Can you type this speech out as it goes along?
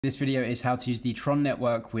This video is how to use the Tron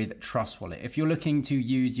network with Trust Wallet. If you're looking to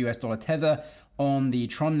use US dollar Tether on the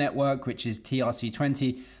Tron network, which is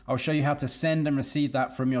TRC20, I'll show you how to send and receive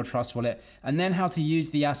that from your Trust Wallet, and then how to use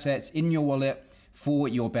the assets in your wallet for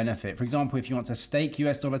your benefit. For example, if you want to stake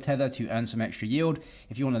US dollar Tether to earn some extra yield,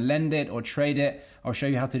 if you want to lend it or trade it, I'll show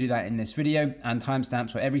you how to do that in this video, and timestamps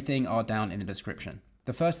for everything are down in the description.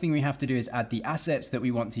 The first thing we have to do is add the assets that we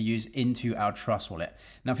want to use into our Trust Wallet.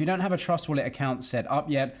 Now, if you don't have a Trust Wallet account set up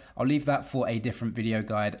yet, I'll leave that for a different video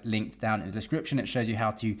guide linked down in the description. It shows you how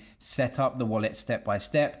to set up the wallet step by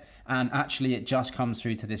step, and actually it just comes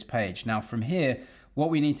through to this page. Now from here, what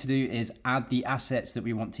we need to do is add the assets that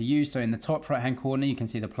we want to use. So in the top right hand corner, you can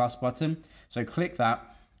see the plus button. So click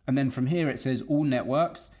that, and then from here it says all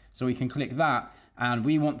networks. So we can click that, and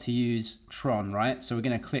we want to use Tron, right? So we're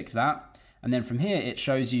going to click that. And then from here, it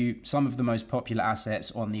shows you some of the most popular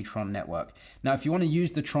assets on the Tron network. Now, if you want to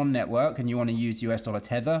use the Tron network and you want to use US dollar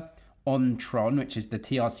Tether on Tron, which is the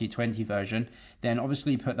TRC20 version, then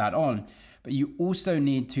obviously put that on. But you also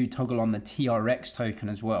need to toggle on the TRX token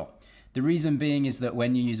as well. The reason being is that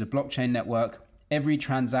when you use a blockchain network, every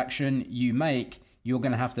transaction you make, you're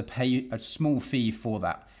going to have to pay a small fee for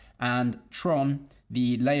that. And Tron,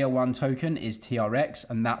 the layer 1 token, is TRX,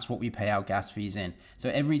 and that's what we pay our gas fees in. So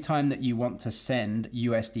every time that you want to send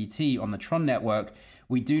USDT on the Tron network,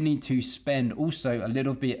 we do need to spend also a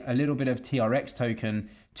little bit of TRX token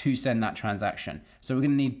to send that transaction. So we're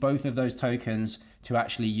going to need both of those tokens to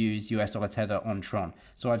actually use US dollar Tether on Tron.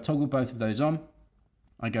 So I've toggled both of those on.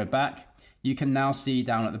 I go back. You can now see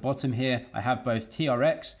down at the bottom here, I have both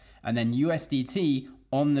TRX and then USDT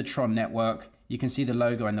on the Tron network. You can see the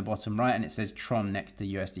logo in the bottom right, and it says Tron next to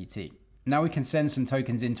USDT. Now we can send some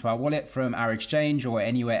tokens into our wallet from our exchange or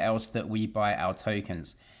anywhere else that we buy our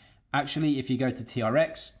tokens. Actually, if you go to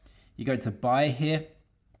TRX, you go to buy here.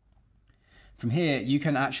 From here, you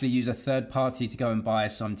can actually use a third party to go and buy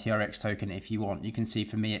some TRX token if you want. You can see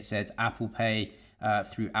for me, it says Apple Pay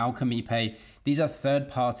through Alchemy Pay. These are third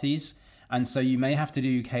parties, and so you may have to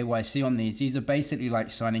do KYC on these. These are basically like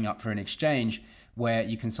signing up for an exchange, where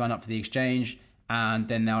you can sign up for the exchange and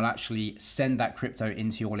then they'll actually send that crypto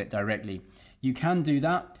into your wallet directly. You can do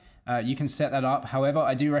that. You can set that up. However,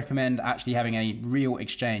 I do recommend actually having a real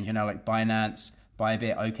exchange, like Binance,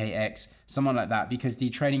 Bybit, OKX, someone like that, because the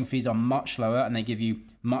trading fees are much lower and they give you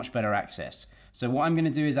much better access. So what I'm going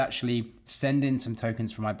to do is actually send in some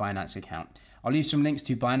tokens from my Binance account. I'll leave some links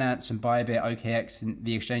to Binance and Bybit, OKX, and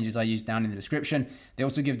the exchanges I use down in the description. They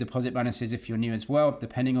also give deposit bonuses if you're new as well,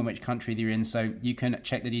 depending on which country you're in. So you can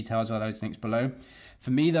check the details of those links below.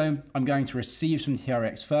 For me though, I'm going to receive some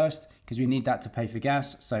TRX first because we need that to pay for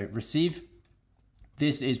gas. So receive.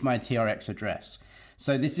 This is my TRX address.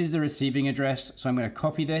 So this is the receiving address. So I'm going to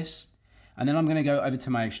copy this, and then I'm going to go over to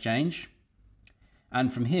my exchange.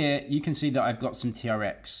 And from here, you can see that I've got some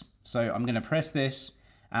TRX. So I'm going to press this.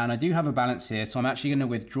 And I do have a balance here, so I'm actually going to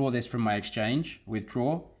withdraw this from my exchange.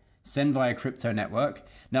 Withdraw, send via crypto network.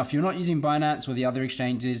 Now, if you're not using Binance or the other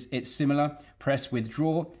exchanges, it's similar. Press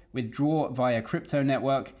withdraw, withdraw via crypto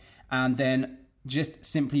network, and then just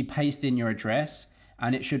simply paste in your address,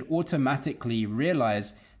 and it should automatically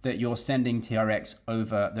realize that you're sending TRX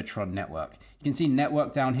over the Tron network. You can see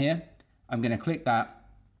network down here. I'm going to click that,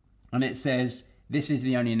 and it says this is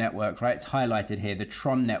the only network, right? It's highlighted here, the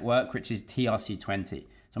Tron network, which is TRC20.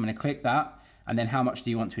 So I'm going to click that, and then how much do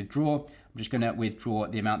you want to withdraw? I'm just going to withdraw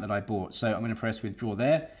the amount that I bought. So I'm going to press withdraw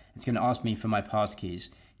there. It's going to ask me for my passkeys.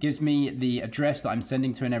 Gives me the address that I'm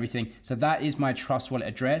sending to and everything. So that is my Trust Wallet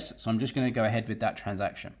address. So I'm just going to go ahead with that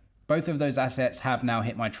transaction. Both of those assets have now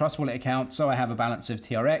hit my Trust Wallet account. So I have a balance of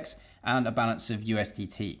TRX and a balance of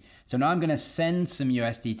USDT. So now I'm going to send some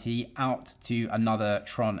USDT out to another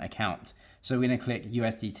Tron account. So we're going to click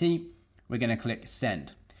USDT. We're going to click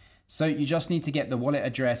send. So you just need to get the wallet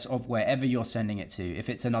address of wherever you're sending it to. If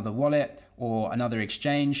it's another wallet or another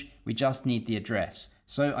exchange, we just need the address.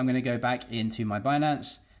 So I'm going to go back into my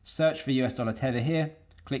Binance, search for US dollar Tether here,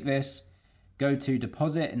 click this, go to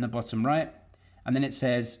deposit in the bottom right, and then it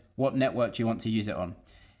says what network do you want to use it on.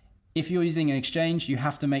 If you're using an exchange, you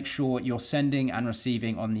have to make sure you're sending and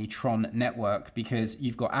receiving on the Tron network, because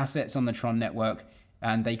you've got assets on the Tron network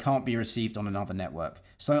and they can't be received on another network.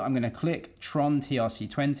 So I'm going to click Tron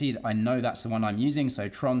TRC20. I know that's the one I'm using. So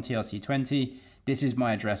Tron TRC20, this is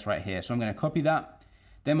my address right here. So I'm going to copy that.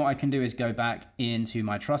 Then what I can do is go back into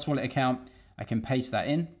my Trust Wallet account. I can paste that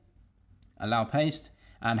in, allow paste.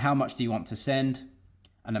 And how much do you want to send?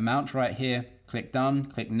 An amount right here. Click done,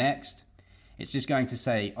 click next. It's just going to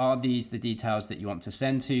say, are these the details that you want to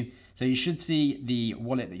send to? So you should see the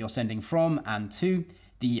wallet that you're sending from and to,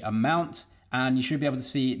 the amount, And you should be able to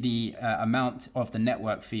see the amount of the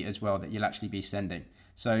network fee as well that you'll actually be sending.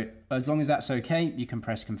 So as long as that's okay, you can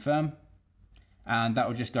press confirm, and that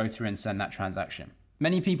will just go through and send that transaction.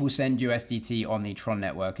 Many people send USDT on the Tron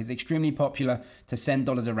network. It's extremely popular to send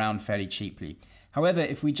dollars around fairly cheaply. However,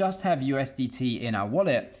 if we just have USDT in our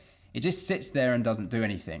wallet, it just sits there and doesn't do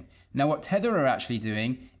anything. Now, what Tether are actually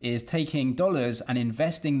doing is taking dollars and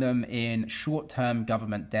investing them in short-term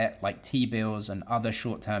government debt like T-bills and other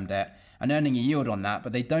short-term debt and earning a yield on that,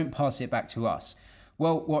 but they don't pass it back to us.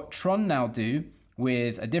 Well, what Tron now do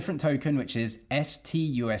with a different token, which is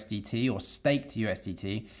stUSDT or staked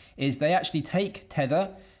USDT, is they actually take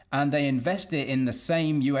Tether and they invest it in the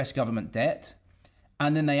same US government debt,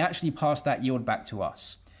 and then they actually pass that yield back to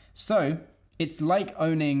us. So it's like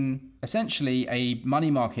owning essentially a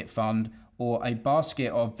money market fund or a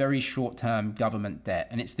basket of very short-term government debt.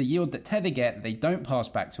 And it's the yield that Tether get, they don't pass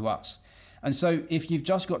back to us. And so if you've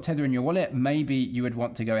just got Tether in your wallet, maybe you would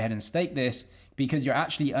want to go ahead and stake this because you're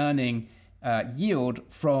actually earning yield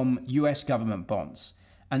from US government bonds.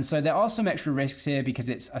 And so there are some extra risks here because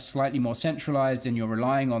it's a slightly more centralized and you're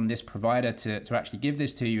relying on this provider to actually give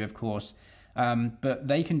this to you, of course. But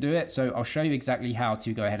they can do it. So I'll show you exactly how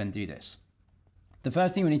to go ahead and do this. The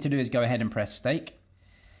first thing we need to do is go ahead and press stake.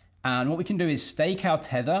 And what we can do is stake our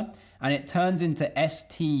Tether and it turns into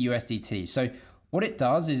stUSDT. So what it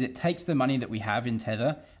does is it takes the money that we have in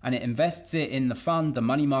Tether and it invests it in the fund, the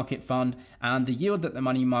money market fund, and the yield that the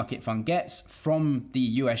money market fund gets from the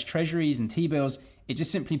US treasuries and T-bills, it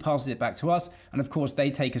just simply passes it back to us. And of course,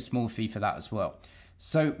 they take a small fee for that as well.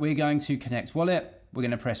 So we're going to connect wallet. We're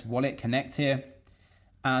going to press wallet connect here.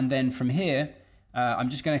 And then from here, I'm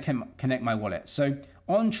just going to connect my wallet. So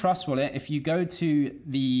on Trust Wallet, if you go to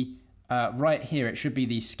the right here, it should be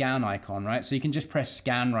the scan icon, right? So you can just press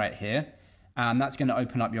scan right here. And that's going to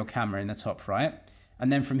open up your camera in the top right.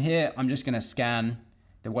 And then from here, I'm just going to scan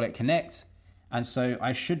the wallet connect. And so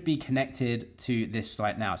I should be connected to this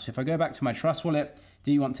site now. So if I go back to my Trust Wallet,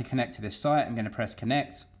 do you want to connect to this site? I'm going to press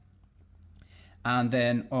connect. And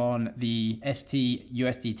then on the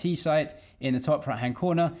stUSDT site in the top right-hand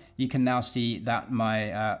corner, you can now see that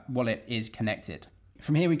my wallet is connected.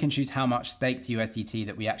 From here, we can choose how much staked USDT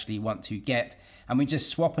that we actually want to get. And we just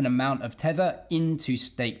swap an amount of Tether into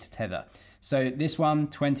staked Tether. So this one,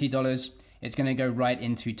 $20, it's going to go right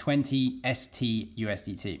into 20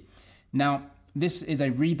 stUSDT. Now, this is a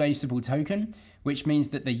rebasable token, which means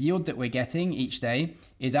that the yield that we're getting each day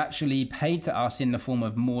is actually paid to us in the form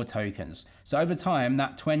of more tokens. So over time,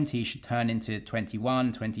 that 20 should turn into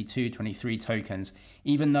 21, 22, 23 tokens,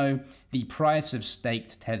 even though the price of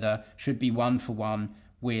staked Tether should be 1-for-1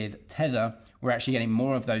 with Tether. We're actually getting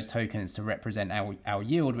more of those tokens to represent our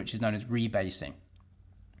yield, which is known as rebasing.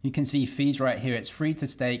 You can see fees right here. It's free to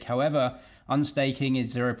stake. However, unstaking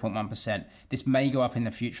is 0.1%. This may go up in the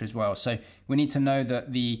future as well. So we need to know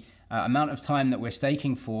that the amount of time that we're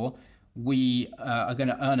staking for, we are going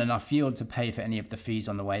to earn enough yield to pay for any of the fees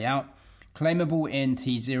on the way out. Claimable in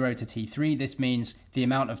T0 to T3, this means the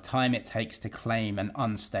amount of time it takes to claim and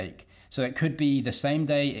unstake. So it could be the same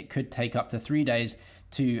day, it could take up to 3 days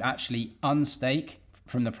to actually unstake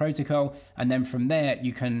from the protocol, and then from there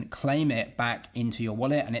you can claim it back into your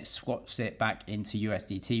wallet and it swaps it back into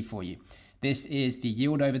USDT for you. This is the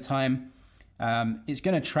yield over time. It's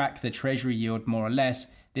going to track the treasury yield more or less.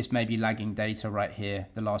 This may be lagging data right here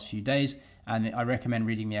the last few days, and I recommend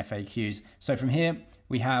reading the FAQs. So from here,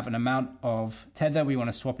 we have an amount of Tether. We want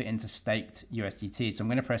to swap it into staked USDT. So I'm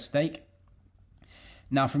going to press stake.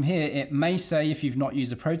 Now from here, it may say, if you've not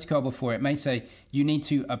used the protocol before, it may say you need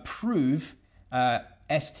to approve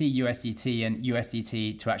stUSDT and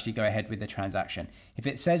USDT to actually go ahead with the transaction. If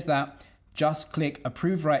it says that, just click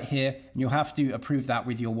approve right here, and you'll have to approve that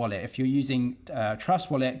with your wallet. If you're using Trust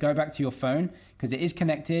Wallet, go back to your phone because it is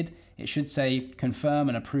connected. It should say confirm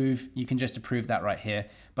and approve. You can just approve that right here.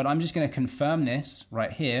 But I'm just going to confirm this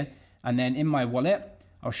right here. And then in my wallet,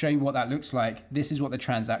 I'll show you what that looks like. This is what the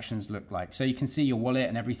transactions look like. So you can see your wallet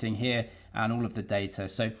and everything here and all of the data.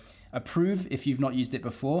 So approve if you've not used it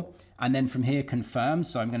before. And then from here, confirm.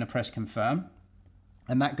 So I'm going to press confirm.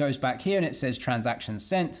 And that goes back here and it says transaction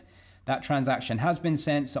sent. That transaction has been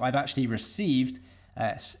sent, so I've actually received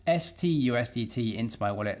stUSDT into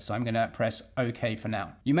my wallet, so I'm going to press OK for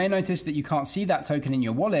now. You may notice that you can't see that token in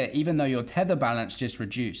your wallet, even though your Tether balance just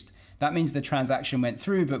reduced. That means the transaction went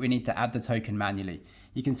through, but we need to add the token manually.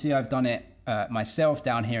 You can see I've done it myself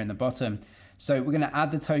down here in the bottom. So we're going to add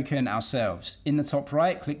the token ourselves. In the top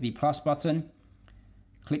right, click the plus button.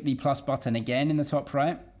 Click the plus button again in the top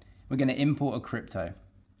right. We're going to import a crypto.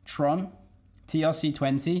 Tron,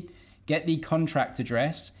 TRC20. Get the contract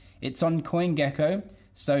address. It's on CoinGecko.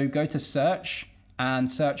 So go to search and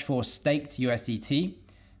search for staked USDT.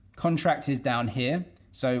 Contract is down here.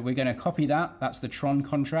 So we're going to copy that. That's the Tron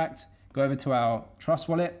contract. Go over to our Trust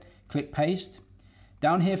wallet, click paste.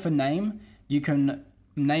 Down here for name, you can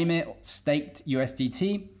name it staked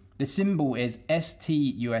USDT. The symbol is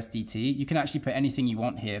stUSDT. You can actually put anything you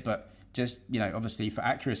want here, but just, obviously for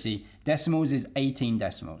accuracy, decimals is 18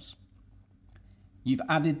 decimals. You've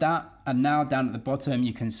added that, and now down at the bottom,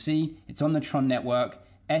 you can see it's on the Tron network,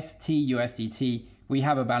 stUSDT. We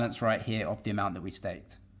have a balance right here of the amount that we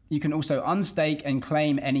staked. You can also unstake and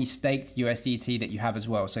claim any staked USDT that you have as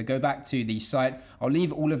well. So go back to the site. I'll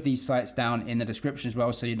leave all of these sites down in the description as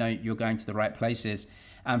well, so you know you're going to the right places.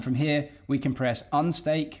 And from here, we can press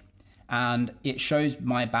unstake, and it shows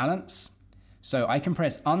my balance. So I can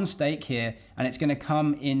press unstake here, and it's going to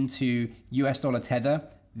come into US dollar tether,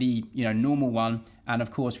 the normal one, and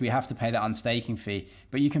of course we have to pay that unstaking fee.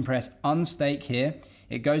 But you can press unstake here.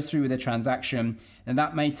 It goes through with a transaction, and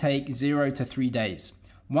that may take 0 to 3 days.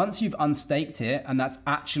 Once you've unstaked it and that's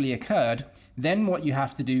actually occurred, then what you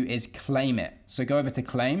have to do is claim it. So go over to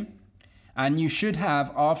claim, and you should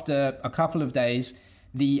have, after a couple of days,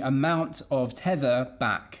 the amount of tether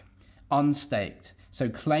back unstaked. So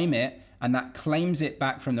claim it, and that claims it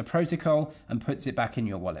back from the protocol and puts it back in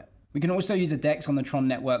your wallet. We can also use a DEX on the Tron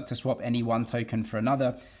network to swap any one token for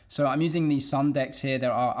another. So I'm using the Sun DEX here.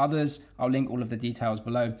 There are others. I'll link all of the details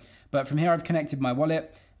below. But from here, I've connected my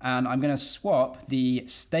wallet, and I'm going to swap the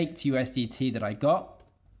staked USDT that I got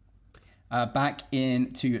back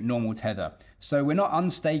into normal tether. So we're not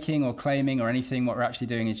unstaking or claiming or anything. What we're actually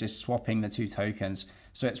doing is just swapping the two tokens.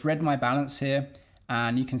 So it's read my balance here,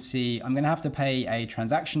 and you can see I'm going to have to pay a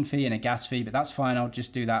transaction fee and a gas fee, but that's fine. I'll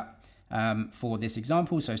just do that for this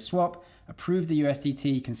example. So swap, approve the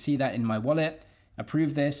USDT. You can see that in my wallet.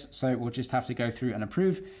 Approve this. So we'll just have to go through and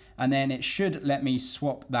approve, and then it should let me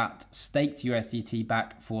swap that staked USDT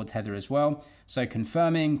back for tether as well. So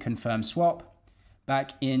confirm swap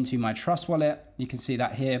back into my Trust wallet. You can see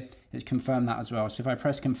that here. It's confirmed that as well. So if I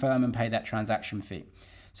press confirm and pay that transaction fee,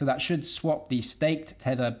 so that should swap the staked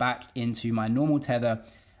tether back into my normal tether.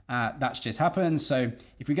 That's just happened. So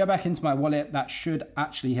if we go back into my wallet, that should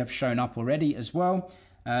actually have shown up already as well.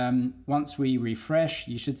 Once we refresh,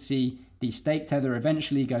 you should see the staked tether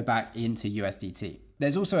eventually go back into USDT.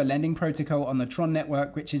 There's also a lending protocol on the Tron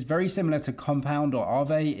network, which is very similar to Compound or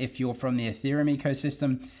Aave if you're from the Ethereum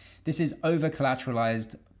ecosystem. This is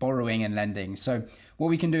over-collateralized borrowing and lending. So what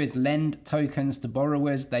we can do is lend tokens to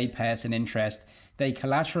borrowers. They pay us an interest. They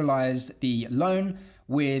collateralize the loan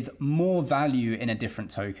with more value in a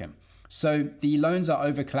different token. So the loans are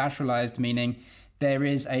over-collateralized, meaning there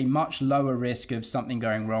is a much lower risk of something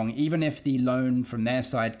going wrong. Even if the loan from their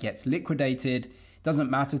side gets liquidated, it doesn't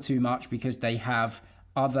matter too much because they have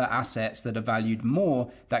other assets that are valued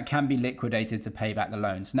more that can be liquidated to pay back the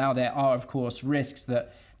loans. Now, there are, of course, risks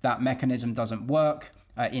that that mechanism doesn't work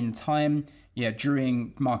in time,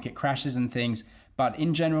 during market crashes and things. But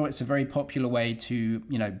in general, it's a very popular way to,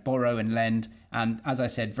 borrow and lend. And as I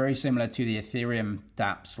said, very similar to the Ethereum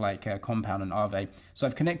dApps like Compound and Aave. So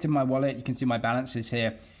I've connected my wallet. You can see my balances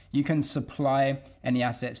here. You can supply any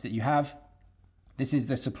assets that you have. This is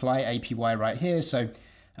the supply APY right here. So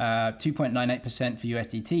 2.98% for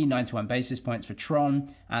USDT, 91 basis points for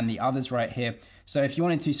Tron, and the others right here. So if you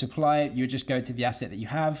wanted to supply it, you would just go to the asset that you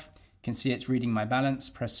have. You can see it's reading my balance,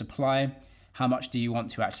 press supply. How much do you want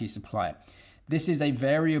to actually supply? This is a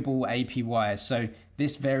variable APY, so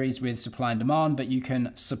this varies with supply and demand, but you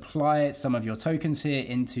can supply some of your tokens here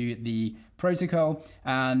into the protocol,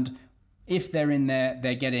 and if they're in there,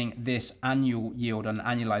 they're getting this annual yield on an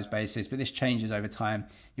annualized basis, but this changes over time.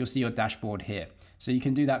 You'll see your dashboard here. So you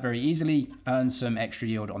can do that very easily, earn some extra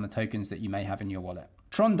yield on the tokens that you may have in your wallet.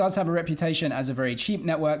 Tron does have a reputation as a very cheap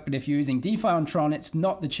network, but if you're using DeFi on Tron, it's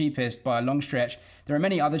not the cheapest by a long stretch. There are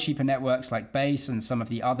many other cheaper networks like Base and some of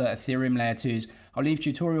the other Ethereum layer 2s. I'll leave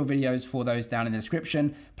tutorial videos for those down in the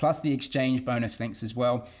description, plus the exchange bonus links as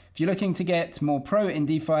well. If you're looking to get more pro in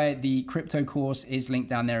DeFi, the crypto course is linked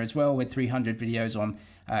down there as well with 300 videos on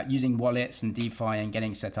using wallets and DeFi and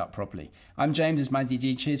getting set up properly. I'm James, this is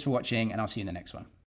MyZG. Cheers for watching, and I'll see you in the next one.